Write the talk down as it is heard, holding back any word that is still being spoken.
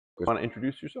Want to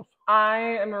introduce yourself? I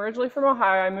am originally from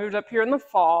Ohio. I moved up here in the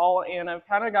fall, and I've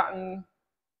kind of gotten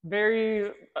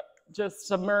very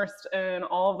just immersed in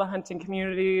all of the hunting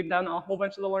community, done a whole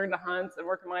bunch of the Learn to Hunt, and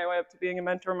working my way up to being a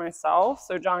mentor myself.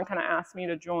 So John kind of asked me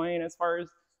to join as far as,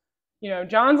 you know,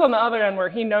 John's on the other end where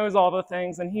he knows all the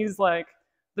things, and he's like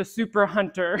the super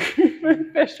hunter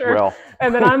fisher. Well.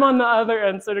 And then I'm on the other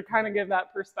end, so to kind of give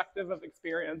that perspective of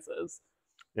experiences.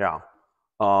 Yeah.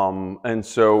 And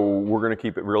so we're going to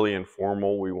keep it really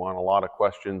informal. We want a lot of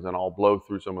questions, and I'll blow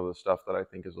through some of the stuff that I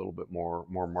think is a little bit more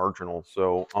marginal.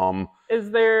 So, is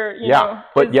there, you yeah, know,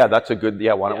 but yeah, that's a good,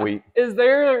 yeah, why don't we? Is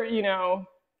there, you know,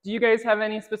 do you guys have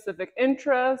any specific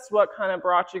interests? What kind of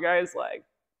brought you guys, like,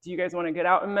 do you guys want to get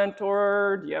out and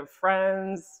mentor? Do you have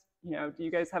friends? You know, do you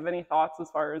guys have any thoughts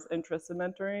as far as interest in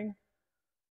mentoring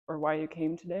or why you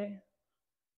came today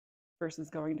versus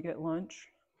going to get lunch?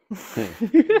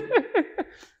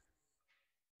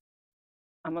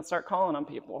 I'm gonna start calling on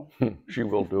people. She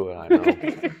will do it, I know.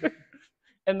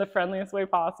 In the friendliest way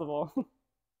possible.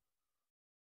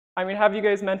 I mean, have you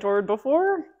guys mentored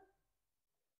before?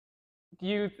 Can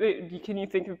you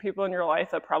think of people in your life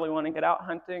that probably want to get out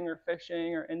hunting or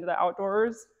fishing or into the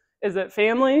outdoors? Is it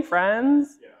family,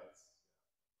 friends? Yeah.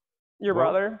 Your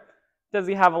brother? Does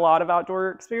he have a lot of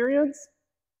outdoor experience?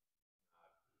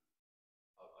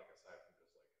 Like I said, I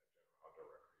think just like outdoor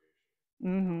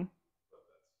recreation.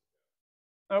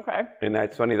 Okay. And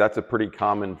that's funny, that's a pretty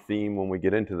common theme when we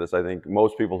get into this. I think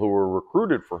most people who were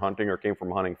recruited for hunting or came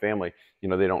from a hunting family, you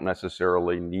know, they don't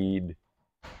necessarily need,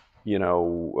 you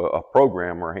know, a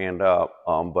program or hand up.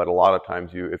 But a lot of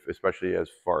times especially as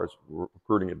far as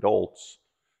recruiting adults,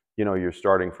 you know, you're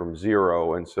starting from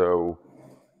zero. And so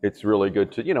it's really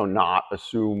good to, you know, not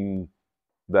assume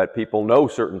that people know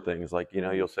certain things. Like, you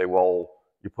know, you'll say, well,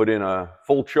 you put in a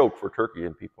full choke for turkey,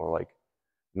 and people are like,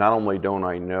 not only don't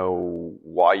I know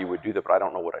why you would do that, but I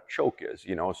don't know what a choke is,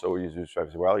 you know. So you just try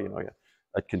to say, well, you know,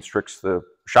 that constricts the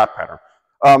shot pattern.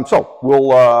 So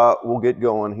we'll get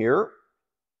going here.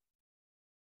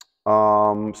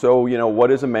 So, you know, what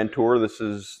is a mentor? This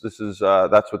is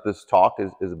that's what this talk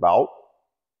is about.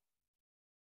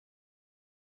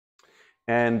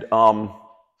 And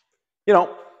you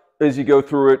know, as you go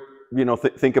through it, you know,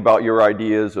 think about your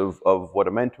ideas of what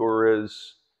a mentor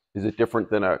is. Is it different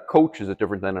than a coach? Is it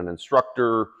different than an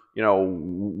instructor? You know,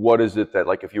 what is it that,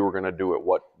 like, if you were going to do it,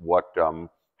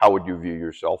 how would you view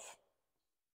yourself?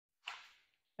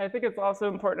 I think it's also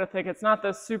important to think it's not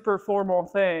this super formal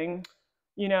thing.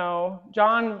 You know,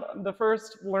 John, the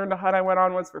first Learn to Hunt I went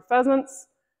on was for pheasants,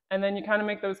 and then you kind of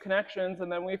make those connections,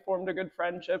 and then we formed a good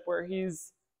friendship where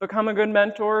he's become a good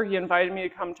mentor. He invited me to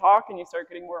come talk, and you start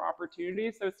getting more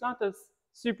opportunities. So it's not this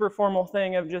super formal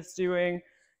thing of just doing.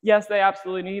 Yes, they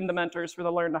absolutely need the mentors for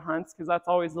the Learn to Hunts because that's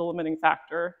always the limiting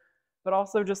factor, but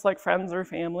also just like friends or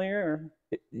family or.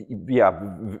 Yeah,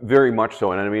 very much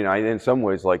so. And I mean, in some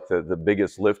ways, like the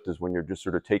biggest lift is when you're just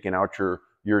sort of taking out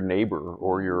your neighbor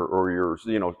or your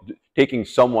you know, taking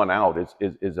someone out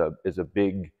is a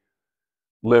big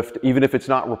lift, even if it's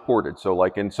not reported. So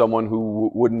like, in someone who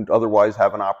wouldn't otherwise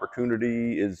have an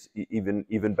opportunity is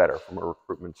even better from a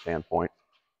recruitment standpoint.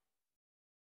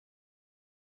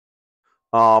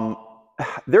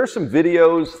 There's some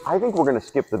videos. I think we're going to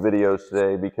skip the videos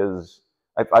today because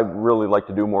I really like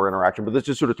to do more interaction, but this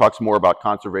just sort of talks more about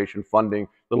conservation funding, a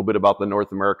little bit about the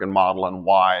North American model and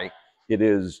why it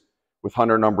is, with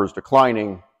hunter numbers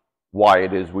declining, why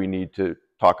it is we need to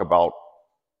talk about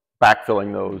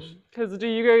backfilling those.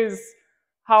 Because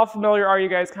how familiar are you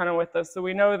guys kind of with this? So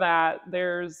we know that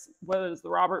there's, what is the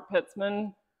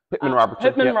Pittman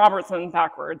Robertson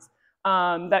backwards.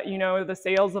 That, you know, the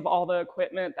sales of all the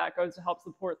equipment that goes to help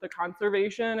support the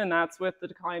conservation, and that's with the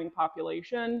declining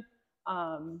population,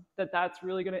 that's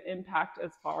really going to impact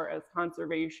as far as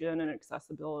conservation and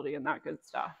accessibility and that good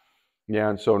stuff. Yeah,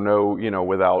 and so no, you know,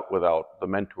 without the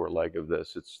mentor leg of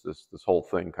this, it's this whole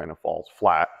thing kind of falls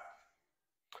flat.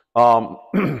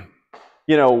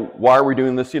 You know, why are we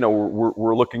doing this? You know,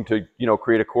 we're looking to, you know,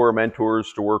 create a core of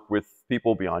mentors to work with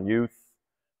people beyond youth.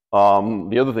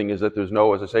 The other thing is that there's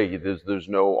no, as I say, there's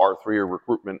no R3 or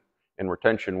recruitment and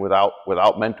retention without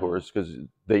mentors, because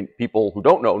people who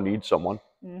don't know need someone.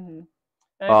 And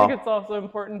I think it's also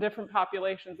important, different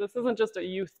populations. This isn't just a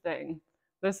youth thing.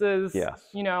 This is,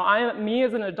 you know, me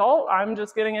as an adult, I'm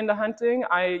just getting into hunting.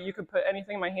 You could put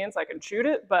anything in my hands, I can shoot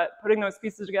it, but putting those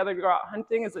pieces together to go out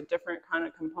hunting is a different kind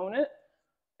of component.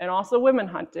 And also women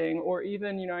hunting, or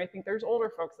even, you know, I think there's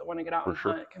older folks that want to get out and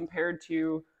hunt compared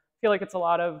to, I feel like it's a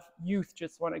lot of youth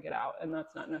just want to get out, and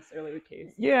that's not necessarily the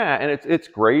case. Yeah, and it's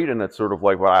great, and it's sort of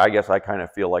like, well, I guess I kind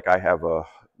of feel like I have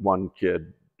one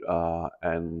kid,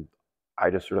 and I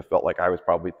just sort of felt like I was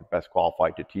probably the best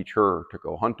qualified to teach her to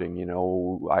go hunting. You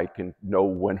know, I can know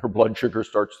when her blood sugar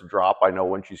starts to drop. I know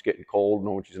when she's getting cold,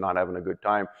 know when she's not having a good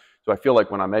time. So I feel like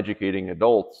when I'm educating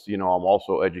adults, you know, I'm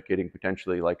also educating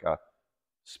potentially like a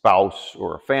spouse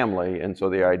or a family. And so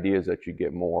the idea is that you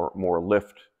get more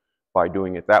lift by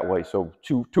doing it that way. So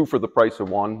two for the price of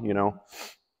one, you know.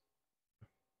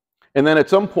 And then at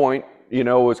some point, you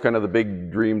know, it's kind of the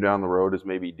big dream down the road is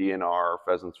maybe DNR,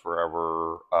 Pheasants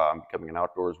Forever, becoming an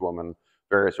outdoors woman.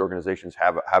 Various organizations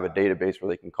have a database where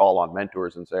they can call on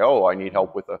mentors and say, oh, I need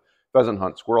help with a pheasant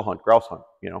hunt, squirrel hunt, grouse hunt,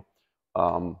 you know.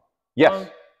 Yes?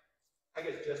 I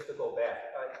guess just to go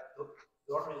back,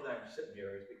 the only reason I'm sitting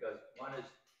here is because one is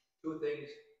two things.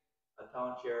 A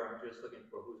town chair, I'm just looking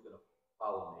for who's going to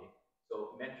follow me.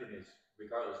 So mentoring is,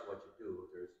 regardless of what you do,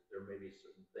 there may be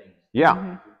certain things Yeah.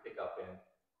 you pick up in.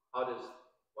 Why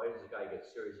does the guy get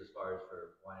serious as far as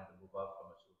for wanting to move up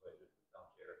from a supervisor to town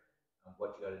chair?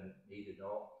 What you need to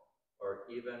know, or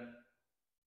even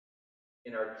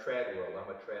in our trad world, I'm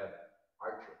a trad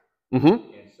archer,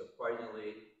 and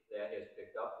surprisingly, that has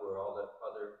picked up where all the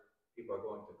other people are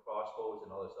going to crossbows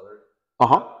and all this other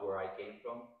stuff where I came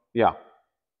from. Yeah.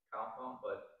 Compound,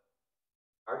 but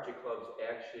archery clubs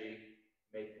actually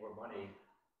make more money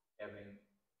having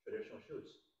traditional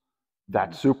shoots.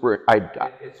 That's super.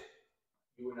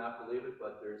 You would not believe it,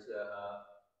 but there's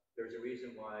a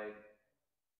reason why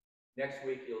next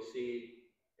week you'll see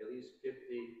at least 50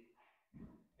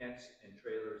 tents and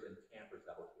trailers and campers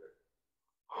out here.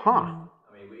 Huh.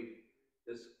 I mean,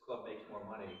 this club makes more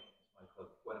money. It's my club,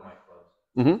 one of my clubs.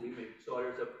 So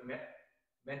there's a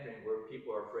mentoring where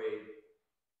people are afraid.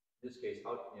 In this case,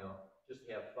 you know, just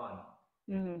have fun,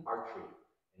 archery,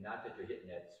 and not that you're hitting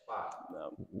that spot.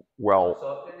 Well.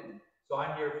 So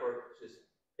I'm here for just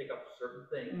pick up certain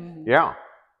things. Yeah.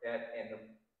 And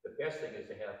the best thing is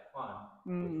to have fun,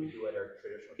 which we do at our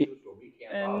traditional shoots where we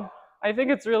camp out. I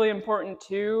think it's really important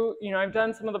too. You know, I've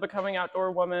done some of the Becoming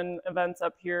Outdoor Woman events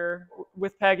up here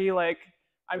with Peggy. Like,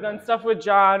 I've done stuff with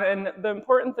John, and the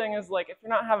important thing is, like, if you're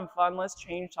not having fun, let's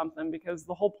change something, because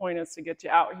the whole point is to get you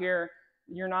out here.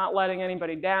 You're not letting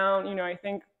anybody down. You know, I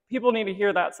think people need to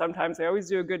hear that sometimes. They always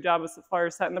do a good job as far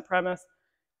as setting the premise.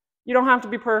 You don't have to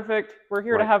be perfect. We're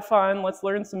here to have fun. Let's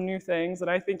learn some new things.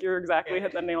 And I think you're exactly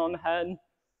hitting the nail on the head.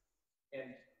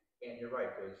 And you're right,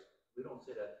 because we don't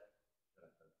say that.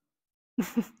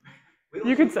 We don't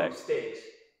you can say mistakes.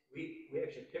 We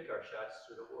actually pick our shots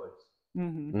through the woods.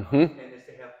 And it's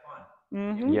to have fun.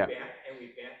 And we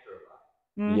banter a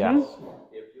lot. Yes. So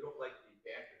if you don't like to be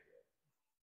bantered with,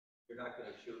 you're not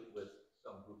going to shoot with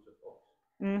some groups of folks.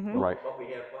 Right. But we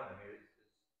have fun. I mean,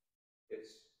 it's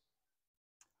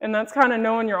and that's kind of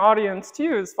knowing your audience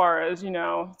too, as far as, you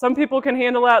know, some people can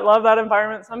handle that, love that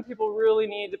environment. Some people really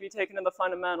need to be taken to the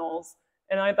fundamentals.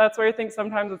 And that's where I think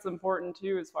sometimes it's important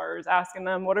too, as far as asking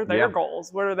them, what are their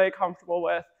goals? What are they comfortable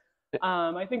with?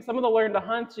 I think some of the learn to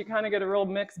hunt, you kind of get a real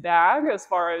mixed bag as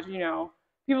far as, you know,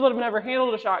 people that have never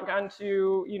handled a shotgun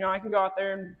to, you know, I can go out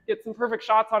there and get some perfect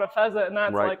shots on a pheasant, and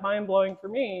that's like mind-blowing for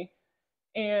me.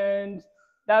 And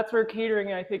that's where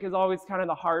catering, I think, is always kind of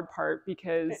the hard part,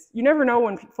 because you never know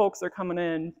when folks are coming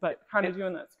in, but kind of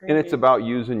doing that screening. And it's about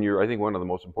using I think one of the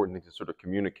most important things is sort of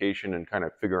communication and kind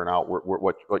of figuring out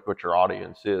what your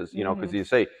audience is, you know, because you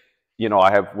say, you know,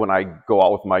 when I go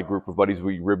out with my group of buddies,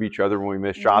 we rib each other when we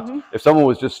miss shots. If someone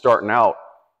was just starting out,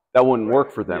 that wouldn't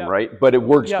work for them, right? But it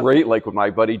works great. Like when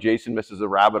my buddy Jason misses a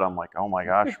rabbit, I'm like, oh my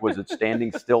gosh, was it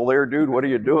standing still there, dude? What are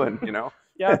you doing, you know?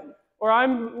 Or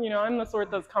I'm the sort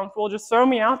that's comfortable. Just throw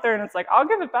me out there and it's like, I'll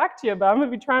give it back to you, but I'm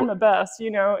going to be trying my best, you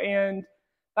know, and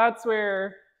that's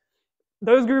where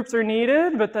those groups are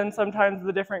needed, but then sometimes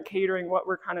the different catering, what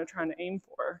we're kind of trying to aim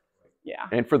for. Yeah.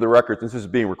 And for the record, since this is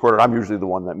being recorded, I'm usually the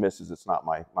one that misses. It's not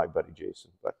my buddy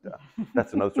Jason, but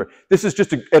that's another story. This is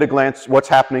just at a glance what's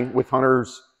happening with hunter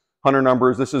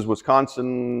numbers. This is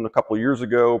Wisconsin a couple of years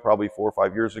ago, probably 4 or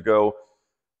 5 years ago.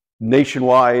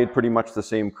 Nationwide, pretty much the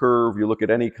same curve. You look at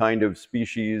any kind of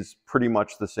species, pretty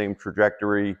much the same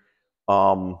trajectory.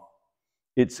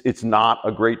 It's not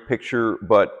a great picture,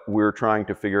 but we're trying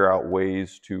to figure out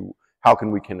ways to, how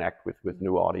can we connect with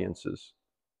new audiences?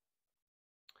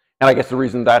 And I guess the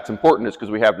reason that's important is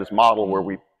because we have this model where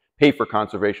we pay for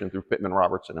conservation through Pittman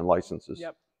Robertson and licenses.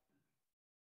 Yep.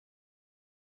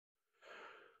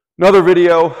 Another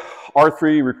video,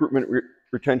 R3, recruitment,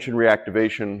 retention,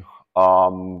 reactivation.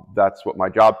 That's what my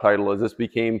job title is. This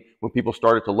became, when people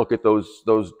started to look at those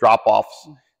drop-offs,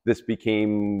 this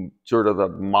became sort of the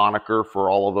moniker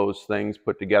for all of those things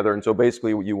put together. And so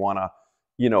basically what you want to,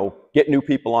 you know, get new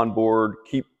people on board,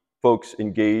 keep folks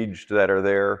engaged that are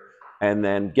there, and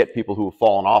then get people who have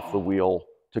fallen off the wheel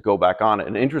to go back on it.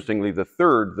 And interestingly, the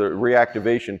third, the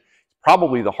reactivation,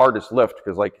 probably the hardest lift,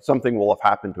 because like something will have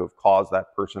happened to have caused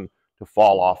that person to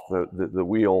fall off the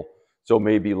wheel. So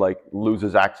maybe like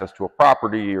loses access to a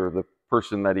property, or the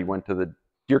person that he went to the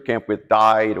deer camp with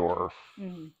died, or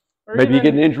maybe you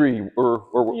get an injury,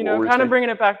 or you know, kind of bringing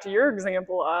it back to your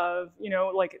example of, you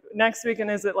know, like next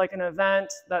weekend, is it like an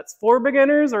event that's for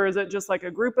beginners, or is it just like a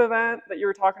group event that you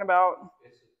were talking about?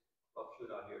 It's a club shoot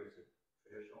out here. It's a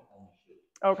traditional only shoot.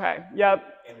 Okay. Yep.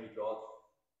 And we draw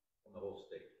from the whole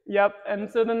state. Yep.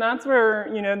 And so then that's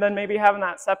where, you know, then maybe having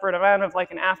that separate event of like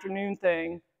an afternoon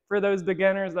thing for those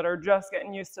beginners that are just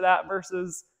getting used to that,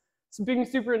 versus being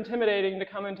super intimidating to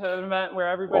come into an event where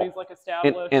everybody's like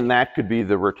established. And that could be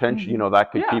the retention, you know,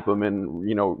 that could keep them in,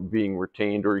 you know, being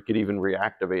retained, or you could even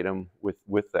reactivate them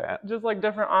with that. Just like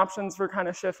different options for kind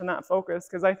of shifting that focus,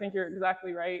 because I think you're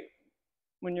exactly right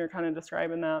when you're kind of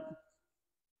describing that.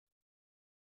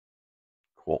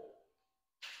 Cool.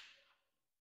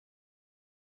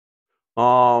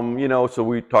 You know, so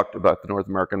we talked about the North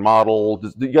American model.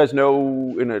 Do you guys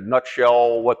know in a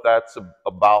nutshell what that's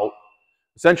about?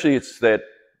 Essentially, it's that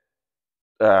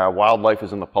wildlife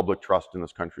is in the public trust in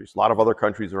this country. So a lot of other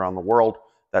countries around the world,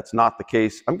 that's not the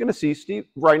case. I'm going to see Steve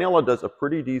Rhinella does a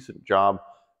pretty decent job.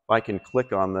 If I can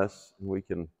click on this, and we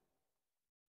can.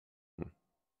 You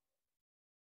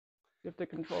have to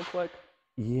control click.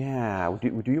 Yeah,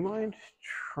 would you mind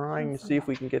trying to see if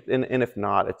we can get, and if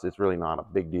not, it's really not a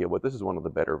big deal, but this is one of the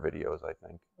better videos, I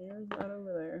think. There's that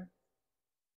over there.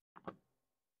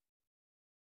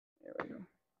 There we go.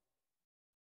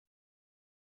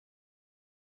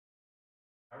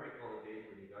 I recall the days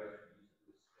when you guys used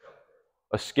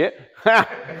to do a skit up there.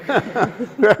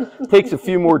 A skit? Takes a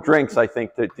few more drinks, I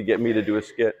think, to get me to do a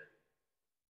skit.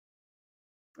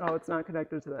 Oh, it's not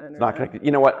connected to the internet. It's not connected.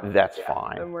 You know what? That's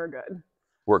fine. Then we're good.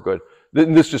 We're good.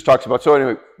 This just talks about, so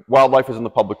anyway, wildlife is in the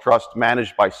public trust,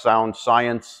 managed by sound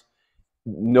science,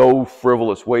 no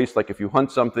frivolous waste. Like if you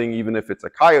hunt something, even if it's a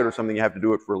coyote or something, you have to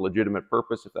do it for a legitimate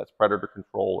purpose, if that's predator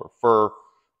control or fur.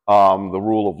 The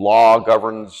rule of law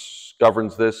governs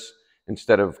this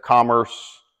instead of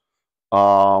commerce.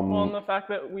 Well, and the fact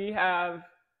that we have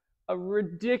a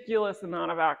ridiculous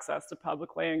amount of access to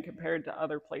public land compared to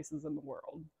other places in the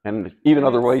world. And even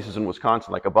other places in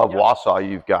Wisconsin, like above Wausau,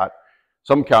 you've got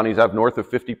some counties have north of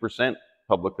 50%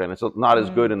 public land. It's not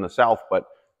as good in the South, but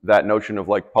that notion of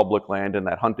like public land and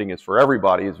that hunting is for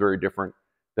everybody is very different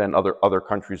than other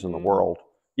countries in the world.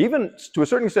 Even to a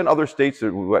certain extent, other states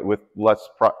with less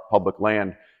public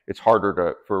land, it's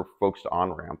harder for folks to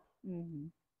on-ramp.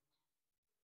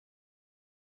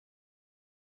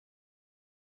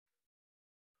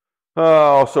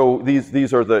 Oh, so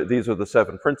these are the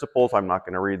 7 principles. I'm not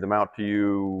going to read them out to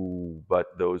you,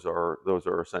 but those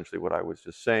are essentially what I was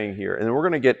just saying here. And then we're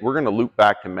going to loop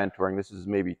back to mentoring. This is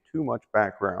maybe too much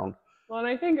background. Well, and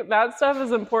I think that stuff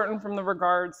is important from the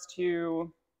regards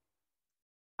to,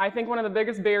 I think one of the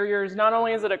biggest barriers, not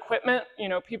only is it equipment, you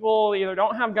know, people either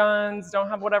don't have guns, don't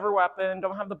have whatever weapon,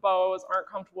 don't have the bows, aren't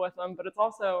comfortable with them, but it's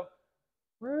also,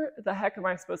 where the heck am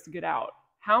I supposed to get out?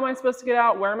 How am I supposed to get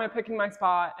out? Where am I picking my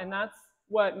spot? And that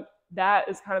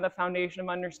is kind of the foundation of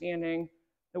understanding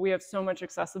that we have so much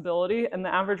accessibility, and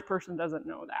the average person doesn't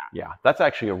know that. Yeah, that's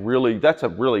actually a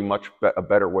really much a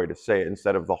better way to say it,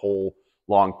 instead of the whole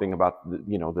long thing about,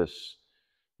 you know, this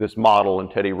model and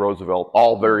Teddy Roosevelt,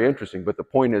 all very interesting. But the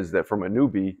point is that from a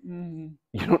newbie,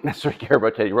 you don't necessarily care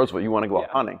about Teddy Roosevelt. You want to go out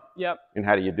hunting. Yep. And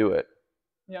how do you do it?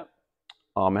 Yep.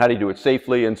 How do you do it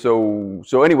safely? And so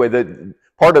anyway, the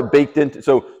part of baked into,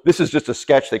 so this is just a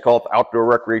sketch. They call it the outdoor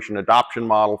recreation adoption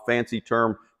model, fancy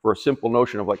term for a simple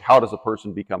notion of like, how does a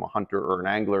person become a hunter or an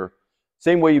angler?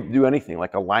 Same way you do anything,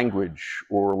 like a language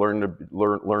or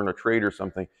learn a trade or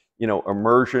something. You know,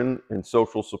 immersion and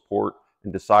social support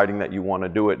and deciding that you want to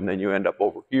do it, and then you end up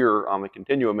over here on the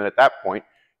continuum, and at that point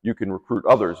you can recruit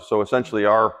others. So essentially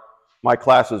my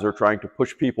classes are trying to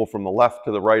push people from the left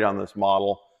to the right on this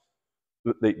model.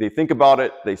 They think about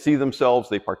it, they see themselves,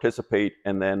 they participate,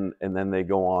 and then they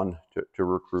go on to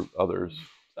recruit others.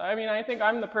 So I mean, I think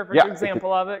I'm the perfect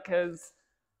example of it, because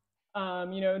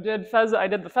you know, I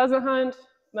did the pheasant hunt,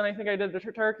 then I think I did the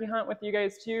turkey hunt with you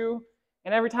guys too.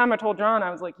 And every time I told John,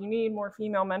 I was like, you need more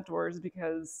female mentors,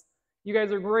 because you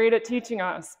guys are great at teaching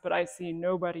us, but I see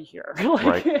nobody here.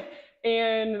 Right.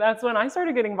 And that's when I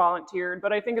started getting volunteered.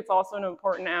 But I think it's also an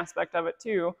important aspect of it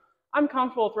too. I'm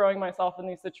comfortable throwing myself in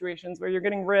these situations where you're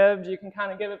getting ribbed, you can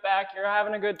kind of give it back, you're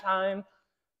having a good time.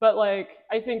 But like,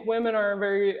 I think women are a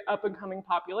very up and coming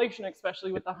population,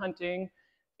 especially with the hunting.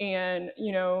 And,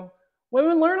 you know,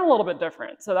 women learn a little bit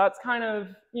different. So that's kind of,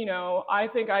 you know, I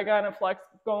think I kind of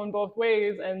going both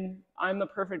ways. And I'm the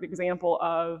perfect example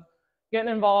of getting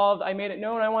involved. I made it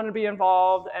known I wanted to be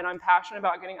involved, and I'm passionate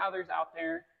about getting others out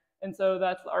there. And so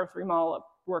that's our 3 model of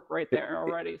work right there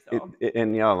already. So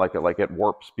and yeah, like at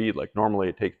warp speed, like normally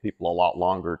it takes people a lot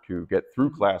longer to get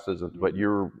through classes, but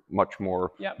you're much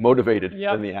more motivated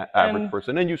than the average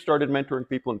person. And you started mentoring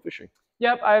people in fishing.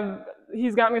 Yep,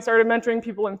 he's got me started mentoring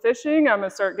people in fishing. I'm gonna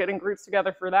start getting groups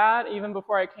together for that. Even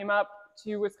before I came up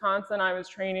to Wisconsin, I was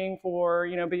training for,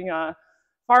 you know, being a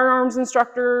firearms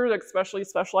instructor, especially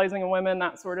specializing in women,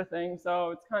 that sort of thing. So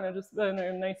it's kind of just been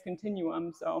a nice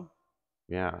continuum. So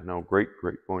yeah, no, great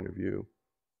point of view.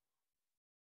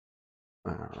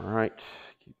 All right,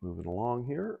 keep moving along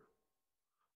here.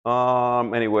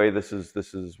 Anyway, this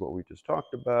is what we just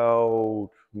talked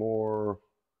about more.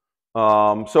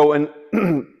 So, and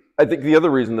I think the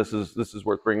other reason this is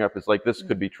worth bringing up is like this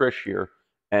could be Trish here,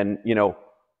 and you know,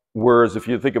 whereas if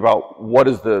you think about what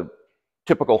does the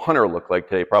typical hunter look like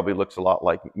today, probably looks a lot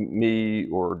like me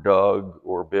or Doug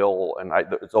or Bill, and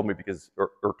it's only because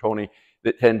or Tony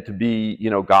that tend to be, you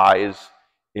know, guys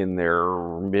in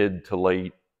their mid to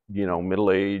late, you know,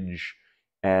 middle age,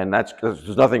 and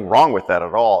there's nothing wrong with that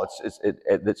at all. It's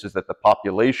just that the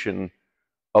population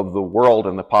of the world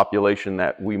and the population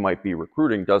that we might be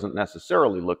recruiting doesn't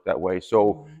necessarily look that way.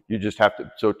 So you just have to.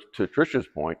 So to Tricia's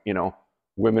point, you know,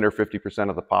 women are 50%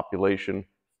 of the population,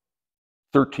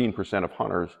 13% of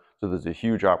hunters. So there's a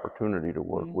huge opportunity to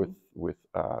work with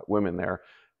women there.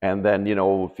 And then, you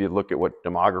know, if you look at what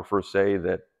demographers say,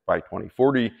 that by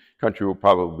 2040, country will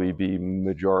probably be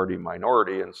majority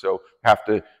minority. And so have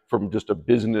to, from just a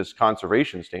business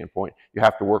conservation standpoint, you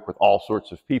have to work with all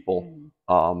sorts of people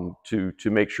to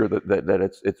make sure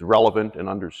that it's relevant and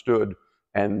understood.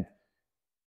 And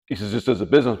this is just as a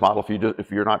business model,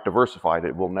 if you're not diversified,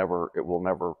 it will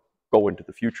never go into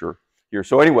the future here.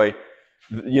 So anyway,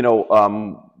 you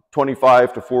know,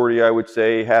 25 to 40, I would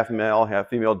say, half male, half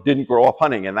female, didn't grow up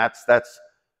hunting, and that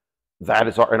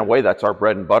is our, in a way, that's our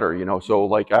bread and butter, you know. So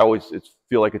like I always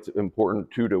feel like it's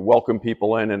important too to welcome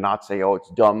people in and not say, oh,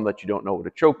 it's dumb that you don't know what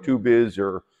a choke tube is,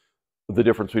 or the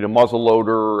difference between a muzzle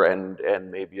loader and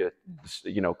maybe a,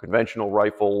 you know, conventional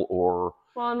rifle, or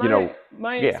well, you know,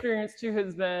 my experience too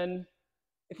has been,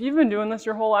 if you've been doing this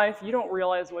your whole life, you don't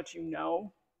realize what you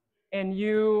know. And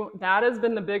that has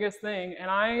been the biggest thing. And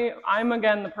I'm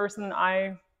again the person,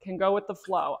 I can go with the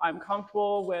flow. I'm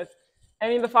comfortable with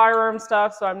any of the firearm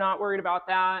stuff, so I'm not worried about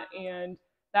that. And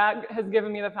that has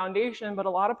given me the foundation, but a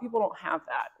lot of people don't have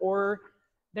that. Or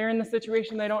they're in the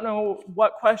situation, they don't know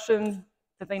what questions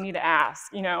that they need to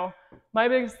ask. You know, my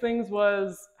biggest things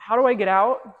was, how do I get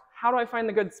out? How do I find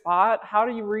the good spot? How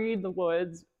do you read the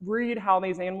woods? Read how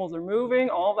these animals are moving,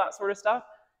 all of that sort of stuff.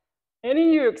 Any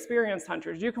of you experienced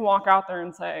hunters, you can walk out there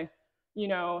and say, you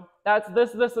know, that's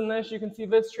this, this, and this. You can see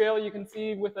this trail. You can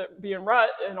see with it being rut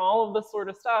and all of this sort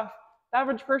of stuff. The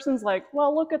average person's like,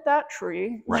 well, look at that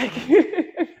tree. Like,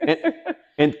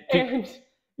 and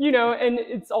you know, and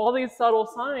it's all these subtle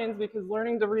signs, because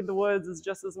learning to read the woods is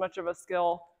just as much of a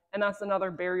skill. And that's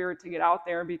another barrier to get out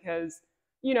there, because,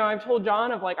 you know, I've told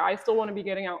John of like, I still want to be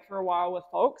getting out for a while with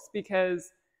folks,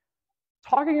 because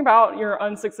talking about your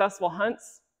unsuccessful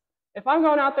hunts, if I'm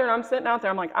going out there and I'm sitting out there,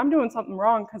 I'm like, I'm doing something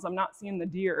wrong because I'm not seeing the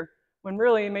deer, when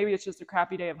really maybe it's just a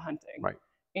crappy day of hunting. Right.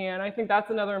 And I think that's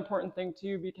another important thing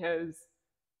too, because,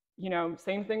 you know,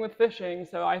 same thing with fishing.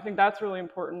 So I think that's really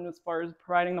important as far as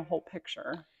providing the whole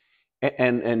picture.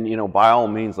 And you know, by all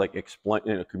means, like explain,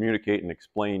 you know, communicate and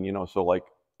explain, you know. So like,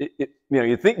 you know,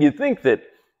 you think that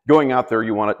going out there,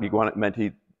 you want it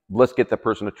mentee, let's get the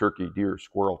person a turkey, deer,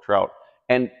 squirrel, trout.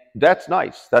 And that's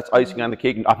nice. That's icing on the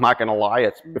cake. I'm not going to lie.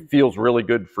 It feels really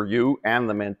good for you and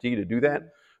the mentee to do that.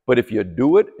 But if you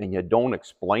do it and you don't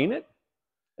explain it,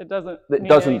 it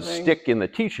doesn't stick in the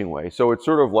teaching way. So it's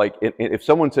sort of like, if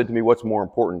someone said to me, what's more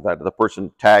important, that the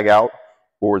person tag out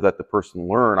or that the person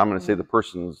learn, I'm going to say the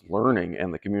person's learning,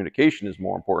 and the communication is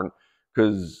more important,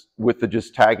 because with the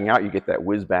just tagging out, you get that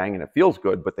whiz bang and it feels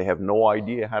good, but they have no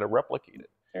idea how to replicate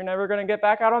it. They're never going to get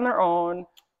back out on their own.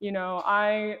 You know,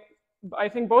 I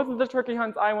think both of the turkey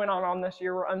hunts I went on this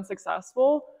year were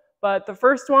unsuccessful, but the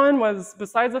first one was,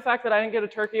 besides the fact that I didn't get a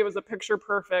turkey, it was a picture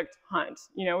perfect hunt.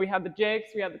 You know, we had the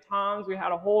Jakes, we had the Toms, we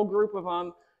had a whole group of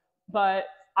them, but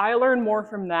I learned more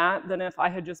from that than if I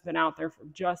had just been out there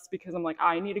just because I'm like,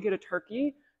 I need to get a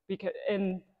turkey.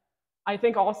 And I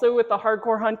think also with the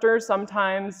hardcore hunters,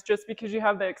 sometimes just because you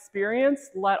have the experience,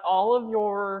 let all of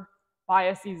your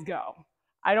biases go.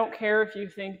 I don't care if you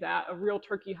think that a real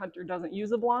turkey hunter doesn't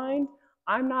use a blind.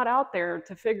 I'm not out there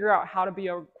to figure out how to be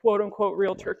a quote unquote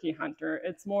real turkey hunter.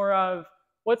 It's more of,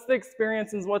 what's the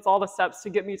experiences, what's all the steps to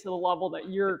get me to the level that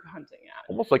you're hunting at.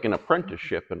 Almost like an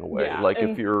apprenticeship in a way. Yeah, Like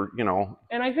and, if you're, you know.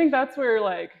 And I think that's where,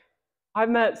 like, I've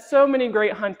met so many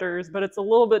great hunters, but it's a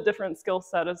little bit different skill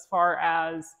set as far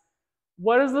as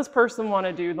what does this person want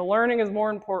to do? The learning is more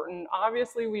important.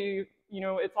 Obviously,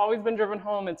 it's always been driven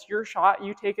home. It's your shot.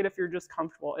 You take it if you're just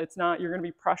comfortable. It's not, you're going to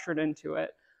be pressured into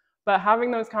it. But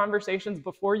having those conversations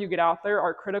before you get out there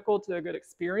are critical to a good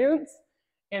experience.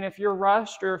 And if you're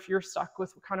rushed or if you're stuck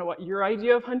with kind of what your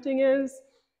idea of hunting is,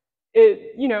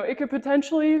 it could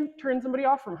potentially turn somebody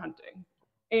off from hunting.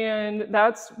 And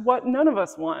that's what none of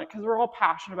us want, because we're all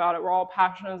passionate about it. We're all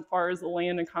passionate as far as the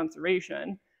land and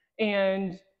conservation.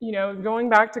 And, going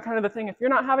back to kind of the thing, if you're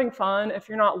not having fun, if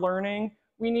you're not learning,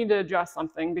 we need to adjust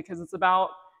something, because it's about,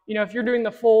 if you're doing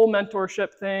the full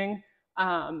mentorship thing,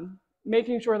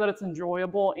 making sure that it's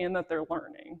enjoyable and that they're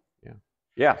learning. Yeah.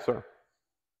 Yeah, sir.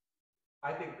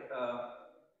 I think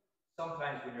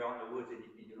sometimes when you're out in the woods and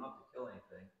you don't have to kill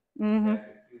anything, Mm-hmm. back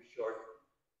a few short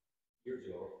years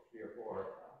ago, 3 or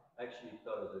 4, I actually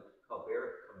thought it was a cow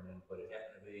bear coming in, but it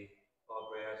happened to be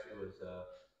tall grass. It was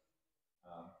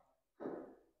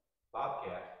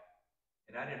bobcat,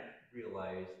 and I didn't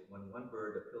realize when one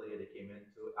bird affiliated came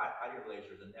into it, I didn't realize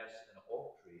there was a nest in an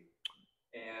oak tree,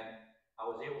 and I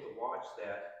was able to watch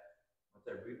that. Once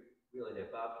I realized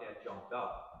that bobcat jumped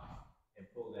up and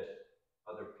pulled that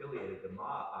other pileated, the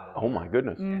ma, out of there. Oh my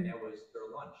goodness. And that was their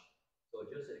lunch. So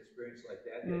just an experience like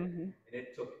that, and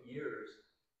it took years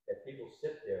that people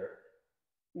sit there.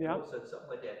 Yeah. And said something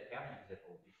like that happened. I said,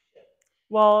 "Holy shit!"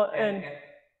 Well, and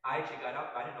I actually got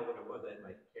up. I didn't know what it was. I had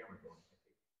my camera going. I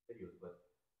take videos, but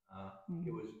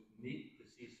it was neat to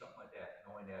see something like that,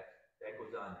 knowing that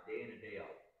goes on day in and day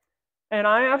out. And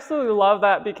I absolutely love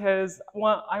that, because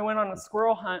I went on a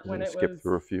squirrel hunt when it was,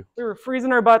 through a few. We were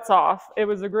freezing our butts off. It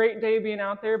was a great day being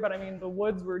out there, but I mean, the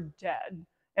woods were dead.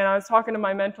 And I was talking to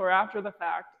my mentor after the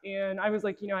fact, and I was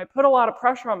like, I put a lot of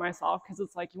pressure on myself, because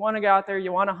it's like, you want to get out there,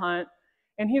 you want to hunt.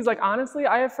 And he's like, honestly,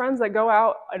 I have friends that go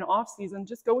out in off season,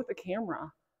 just go with a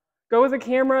camera. Go with a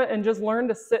camera and just learn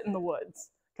to sit in the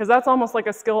woods, because that's almost like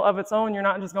a skill of its own. You're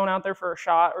not just going out there for a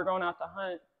shot or going out to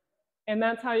hunt. And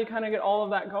that's how you kind of get all of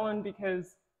that going,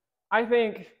 because I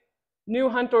think new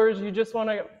hunters, you just want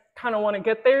to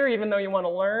get there, even though you want to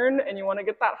learn and you want to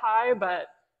get that high, but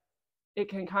it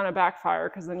can kind of backfire,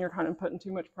 because then you're kind of putting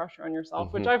too much pressure on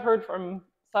yourself, which I've heard from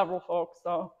several folks.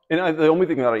 So. And the only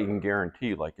thing that you can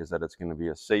guarantee, is that it's going to be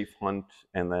a safe hunt,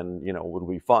 and then, it'll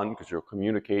be fun, because you'll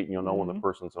communicate and you'll know when the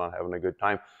person's not having a good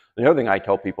time. The other thing I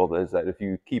tell people is that if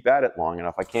you keep at it long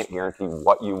enough, I can't guarantee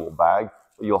what you will bag,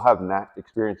 but you'll have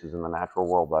experiences in the natural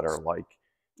world that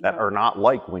are not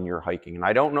like when you're hiking. And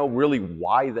I don't know really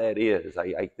why that is.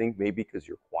 I think maybe because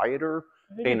you're quieter,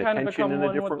 paying attention in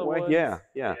a different way. Yeah.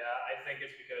 Yeah, I think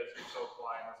it's because you're so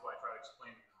quiet. That's why I try to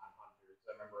explain to non-hunters.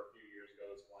 I remember a few years ago,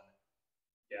 this one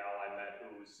gal I met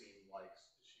who seemed like,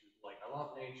 she was like, "I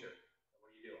love nature."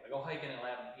 What do you do? I go hiking at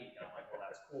Lavin Peak. And I'm like, "Well,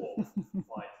 that's cool."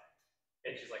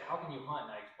 And she's like, "How can you hunt?"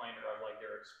 And I explained to her, I'm like,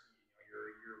 you're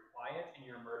quiet and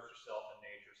you immerse yourself in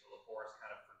nature, so the forest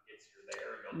kind of forgets you're there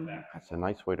and goes back. That's a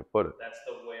nice way to put it. That's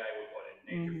the way I would put it.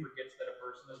 Nature forgets that a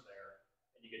person is there,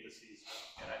 and you get to see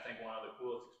stuff. And I think one of the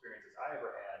coolest experiences I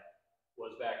ever had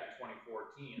was back in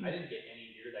 2014. I didn't get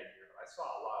any deer that year, but I saw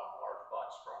a lot of large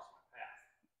bucks cross my path.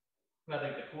 And I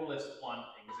think the coolest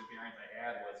experience I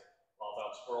had was while I was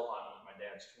out squirrel hunting with my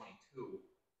dad's 22.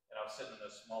 And I was sitting in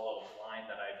this small little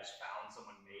blind that I just found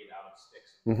someone made out of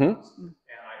sticks and rocks.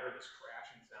 And I heard this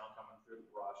crashing sound coming through the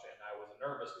brush, and I was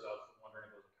nervous because I was wondering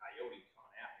if it was a coyote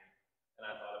coming at me. And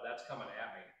I thought, if that's coming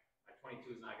at me, my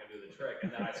 22 is not going to do the trick.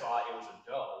 And then I saw it was a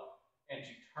doe, and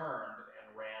she turned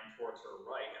and ran towards her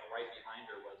right, and right behind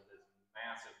her was this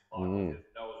massive buck with his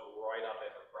nose right up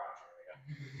at her crotch area.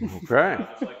 Okay. And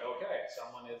I was just like, okay,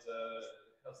 someone is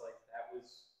I was like,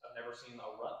 I've never seen a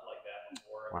rut like that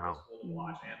before. Wow. It was cool to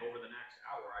watch. And over the next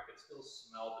hour, I could still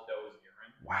smell the doe's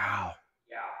urine. Wow.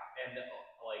 Yeah. And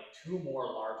 2 more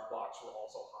large bucks were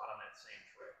also hot on that same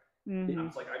trip. I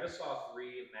was like, I just saw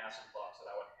 3 massive bucks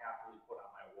that I would happily put on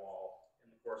my wall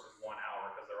in the course of 1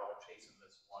 hour, because they're all chasing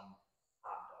this one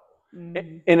hot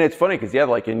doe. And it's funny because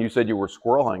and you said you were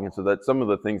squirrel hunting, and so that's some of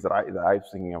the things that I was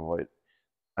thinking of.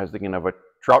 I was thinking of a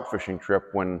trout fishing trip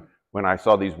when I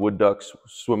saw these wood ducks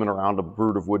swimming around, a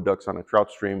brood of wood ducks on a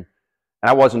trout stream. And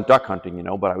I wasn't duck hunting,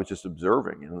 but I was just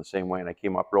observing in the same way. And I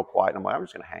came up real quiet, and I'm like, I'm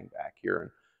just going to hang back here.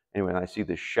 And anyway, and I see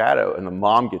this shadow, and the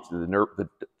mom gets to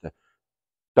the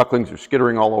ducklings are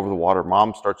skittering all over the water.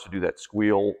 Mom starts to do that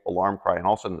squeal alarm cry, and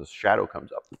all of a sudden this shadow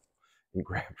comes up. and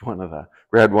grabbed one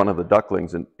of the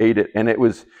ducklings and ate it. And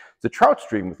it's a trout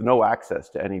stream with no access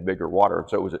to any bigger water.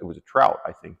 So it was a trout,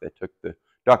 I think, that took the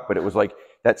duck. But it was like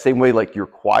that same way, like you're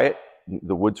quiet,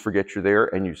 the woods forget you're there,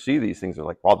 and you see these things. They're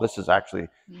like, wow, this is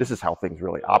how things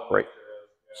really operate.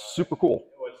 Super cool.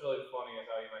 What's really funny is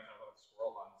how you mentioned about the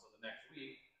squirrel hunt. So the next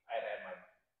week, I had my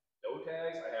doe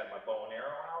tags, I had my bow and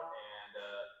arrow out, and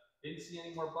didn't see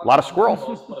any more bugs. A lot of squirrels.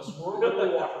 But a squirrel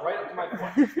literally walked right up to my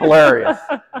foot. Hilarious.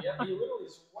 Yeah, he literally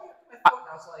just right up to my foot,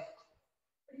 and I was like,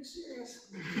 are you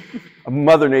serious?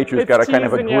 Mother Nature's got a kind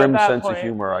of a teasing you at grim that sense of point.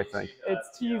 humor, I think.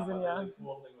 It's teasing The you. really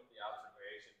cool thing with the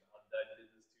observation, I did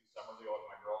this 2 summers ago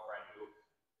with my girlfriend who,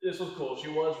 this was cool.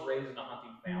 She was raised in a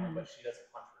hunting family, but she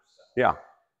doesn't hunt herself. Yeah.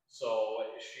 So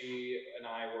she and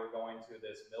I were going to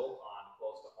this mill pond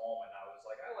close to home, and I was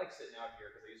like, I like sitting out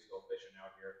here because I used to go fishing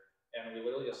out here. And we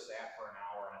literally just sat for an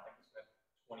hour, and I think we spent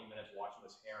 20 minutes watching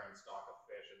this heron stalk a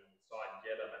fish, and then we saw it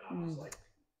get him, and I was like,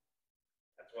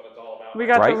 that's what it's all about.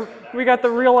 We got the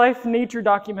real life nature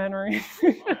documentary.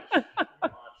 Pretty much.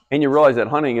 And you realize that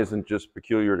hunting isn't just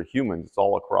peculiar to humans; it's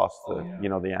all across the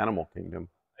the animal kingdom.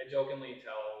 I jokingly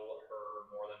tell her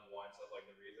more than once of like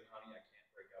the reason, honey, I can't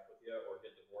break up with you or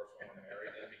get divorced when we're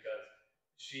married is because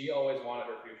she always wanted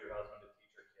her future husband to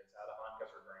teach her kids how to hunt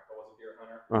because her grandpa was a deer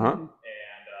hunter. And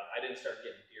I didn't start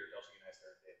getting deer until she and I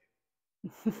started dating.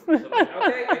 So like,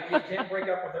 okay, I can't break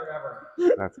up with her ever.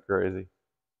 That's crazy.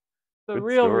 The Good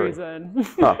real story. reason.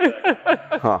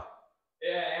 Huh.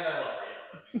 Yeah, and I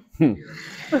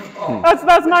love her.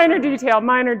 That's minor detail.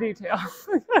 Minor detail.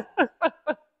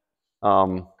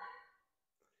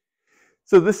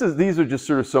 So these are just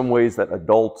sort of some ways that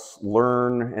adults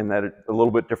learn, and that it's a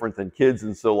little bit different than kids.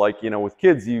 And so, like, with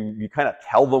kids, you kind of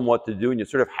tell them what to do, and you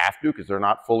sort of have to because they're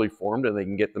not fully formed and they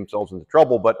can get themselves into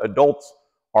trouble. But adults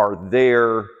are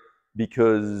there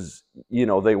because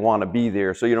they want to be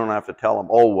there, so you don't have to tell them,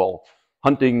 oh well,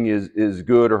 hunting is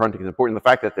good or hunting is important. The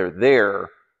fact that they're there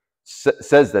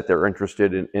says that they're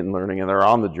interested in learning and they're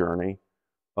on the journey.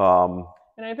 And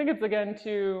I think it's, again,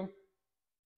 too,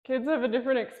 kids have a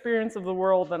different experience of the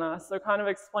world than us, so kind of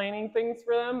explaining things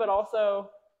for them, but also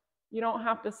you don't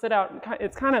have to sit out.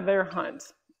 It's kind of their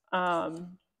hunt.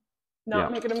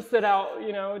 Not making them sit out,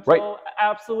 until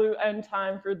absolute end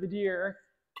time for the deer,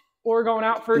 or going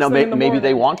out first thing in the morning. Maybe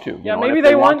they want to. Yeah, maybe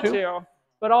they want to.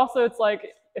 But also, it's like,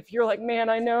 if you're like, man,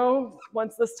 I know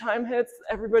once this time hits,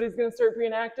 everybody's going to start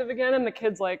being active again, and the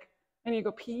kid's like, I need to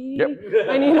go pee. Yep.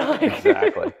 I need to,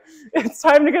 Exactly. it's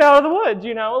time to get out of the woods,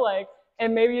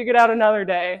 and maybe you get out another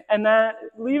day. And that,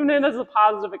 leaving it as a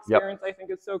positive experience, I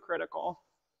think is so critical.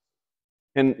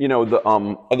 And,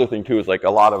 the other thing too is, like,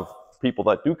 a lot of people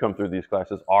that do come through these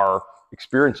classes are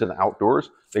experienced in the outdoors.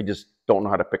 They just don't know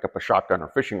how to pick up a shotgun or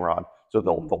fishing rod. So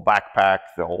they'll backpack,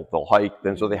 they'll hike.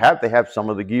 Then so they have some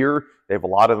of the gear. They have a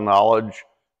lot of the knowledge.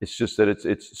 It's just that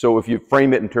it's so if you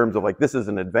frame it in terms of like, this is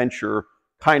an adventure,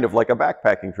 kind of like a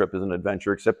backpacking trip is an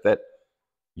adventure, except that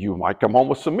you might come home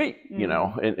with some meat,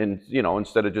 and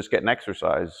instead of just getting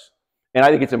exercise. And I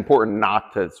think it's important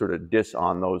not to sort of diss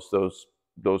on those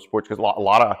sports, because a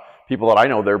lot of people that I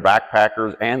know, they're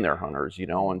backpackers and they're hunters,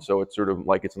 and so it's sort of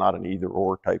like, it's not an either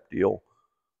or type deal.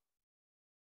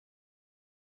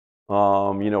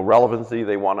 Relevancy,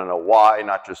 they want to know why,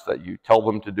 not just that you tell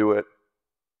them to do it.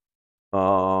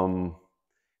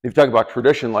 If you talk about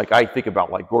tradition, like I think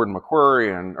about like Gordon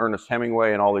McQuarrie and Ernest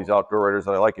Hemingway and all these outdoor writers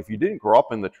that I like. If you didn't grow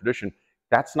up in the tradition,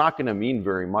 that's not going to mean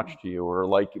very much to you. Or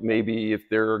like maybe if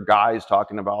there are guys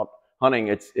talking about hunting,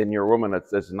 it's in your woman,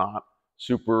 it's not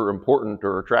super important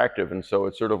or attractive. And so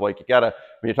it's sort of like, you gotta,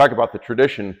 when you talk about the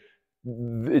tradition,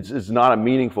 it's not a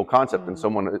meaningful concept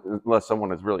unless someone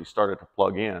has really started to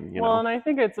plug in. Well, and I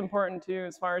think it's important too,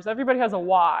 as far as everybody has a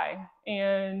why.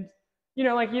 And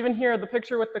like even here, the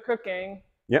picture with the cooking.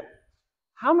 Yep.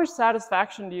 How much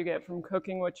satisfaction do you get from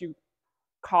cooking what you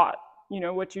caught,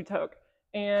 what you took?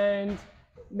 And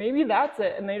maybe that's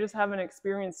it, and they just haven't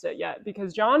experienced it yet.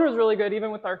 Because John was really good,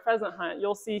 even with our pheasant hunt.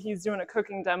 You'll see he's doing a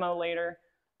cooking demo later.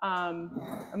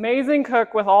 Amazing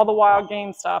cook with all the wild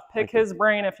game stuff. Pick his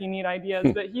brain if you need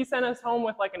ideas. But he sent us home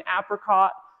with like an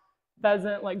apricot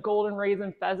pheasant, like golden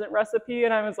raisin pheasant recipe.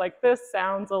 And I was like, this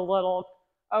sounds a little,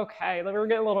 okay, we're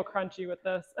getting a little crunchy with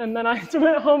this. And then I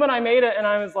went home and I made it, and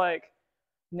I was like,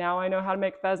 now I know how to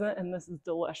make pheasant, and this is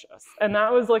delicious. And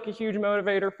that was like a huge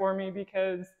motivator for me,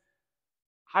 because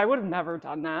I would have never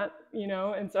done that,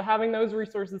 and so having those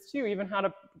resources too, even how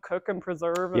to cook and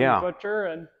preserve and butcher,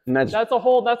 and that's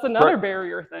another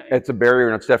barrier thing. It's a barrier,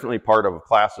 and it's definitely part of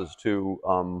classes too.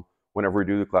 Whenever we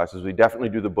do the classes, we definitely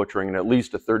do the butchering, and at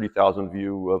least a 30,000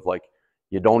 view of like,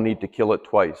 you don't need to kill it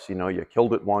twice. You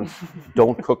killed it once.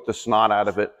 Don't cook the snot out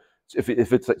of it. if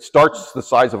it starts the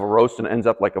size of a roast and ends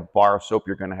up like a bar of soap,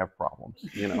 you're going to have problems.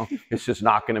 You know, it's just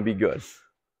not going to be good.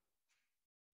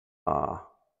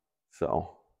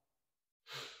 So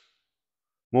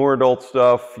more adult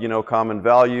stuff, you know, common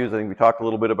values. I think we talked a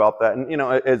little bit about that. And, you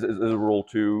know, as a rule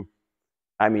too,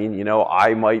 I mean, you know,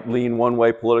 I might lean one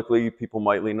way politically, people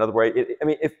might lean another way. I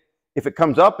mean, if it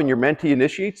comes up and your mentee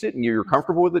initiates it and you're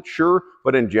comfortable with it, sure.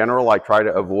 But in general, I try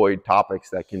to avoid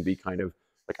topics that can be kind of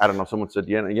like, I don't know, someone said,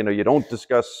 you know, you don't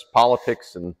discuss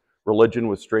politics and religion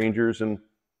with strangers. And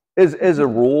as a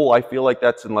rule, I feel like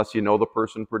that's, unless you know the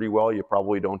person pretty well, you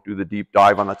probably don't do the deep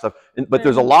dive on that stuff. But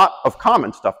there's a lot of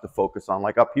common stuff to focus on,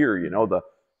 like up here, you know,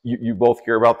 you both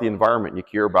care about the environment, you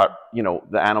care about, you know,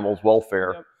 the animal's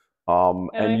welfare. Yep.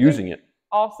 And using it.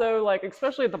 Also, like,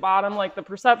 especially at the bottom, like the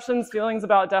perceptions, feelings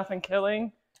about death and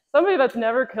killing. Somebody that's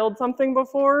never killed something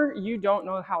before, you don't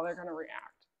know how they're going to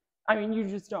react. I mean, you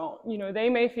just don't. You know, they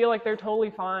may feel like they're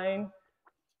totally fine,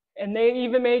 and they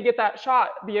even may get that shot,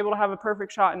 be able to have a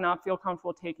perfect shot and not feel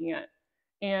comfortable taking it.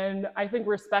 And I think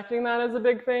respecting that is a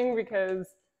big thing, because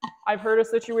I've heard of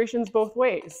situations both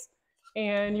ways.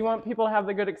 And you want people to have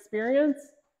the good experience.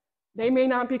 They may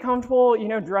not be comfortable, you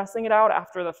know, dressing it out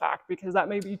after the fact, because that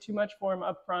may be too much for them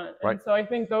up front. Right. And so I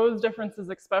think those differences,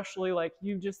 especially, like,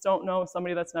 you just don't know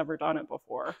somebody that's never done it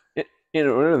before. You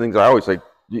know, one of the things I always like,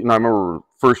 you know, I remember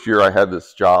first year I had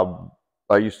this job,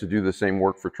 I used to do the same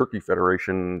work for Turkey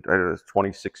Federation, I was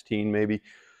 2016 maybe.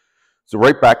 So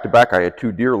right back to back, I had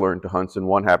 2 deer learn to hunt, and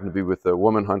one happened to be with a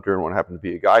woman hunter and one happened to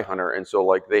be a guy hunter. And so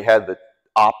like they had the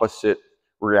opposite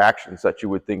reactions that you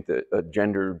would think that a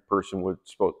gendered person would.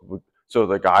 So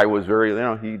the guy was very, you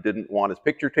know, he didn't want his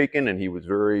picture taken, and he was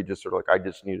very just sort of like, I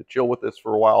just need to chill with this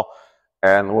for a while.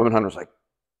 And the woman hunter was like,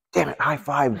 damn it, high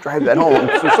five, drive that home.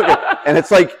 And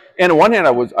it's like, and on one hand,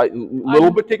 I was a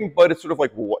little bit taken, but it's sort of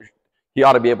like, well, he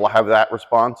ought to be able to have that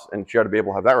response, and she ought to be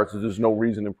able to have that response. There's no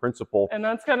reason in principle. And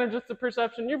that's kind of just a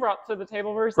perception you brought to the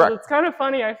table versus Correct. It's kind of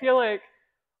funny. I feel like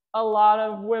a lot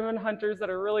of women hunters that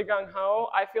are really gung-ho,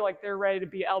 I feel like they're ready to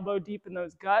be elbow deep in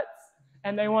those guts,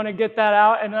 and they want to get that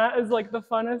out. And that is like the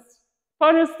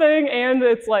funnest thing. And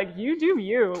it's like, you do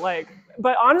you, like,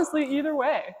 but honestly, either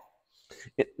way.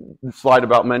 The slide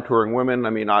about mentoring women, I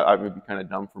mean, I would be kind of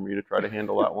dumb for me to try to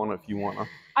handle that one if you want to.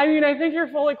 I mean, I think you're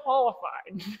fully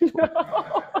qualified.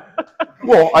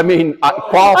 Well, I mean,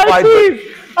 qualified.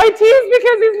 I tease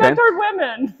because he's mentored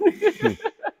women.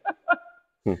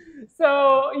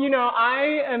 So, you know,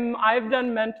 I've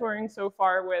done mentoring so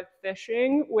far with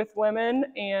fishing with women,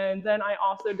 and then I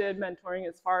also did mentoring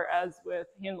as far as with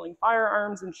handling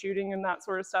firearms and shooting and that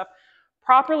sort of stuff.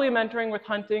 Properly mentoring with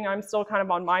hunting, I'm still kind of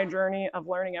on my journey of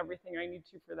learning everything I need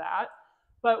to for that.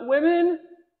 But women,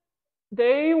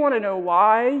 they want to know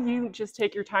why. You just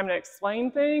take your time to explain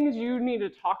things. You need to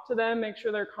talk to them, make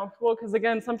sure they're comfortable, because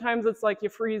again, sometimes it's like you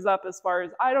freeze up as far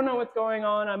as, I don't know what's going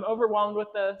on, I'm overwhelmed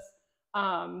with this.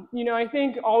 You know, I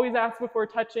think always ask before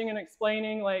touching and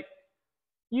explaining, like,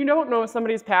 you don't know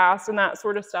somebody's past and that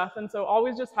sort of stuff. And so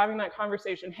always just having that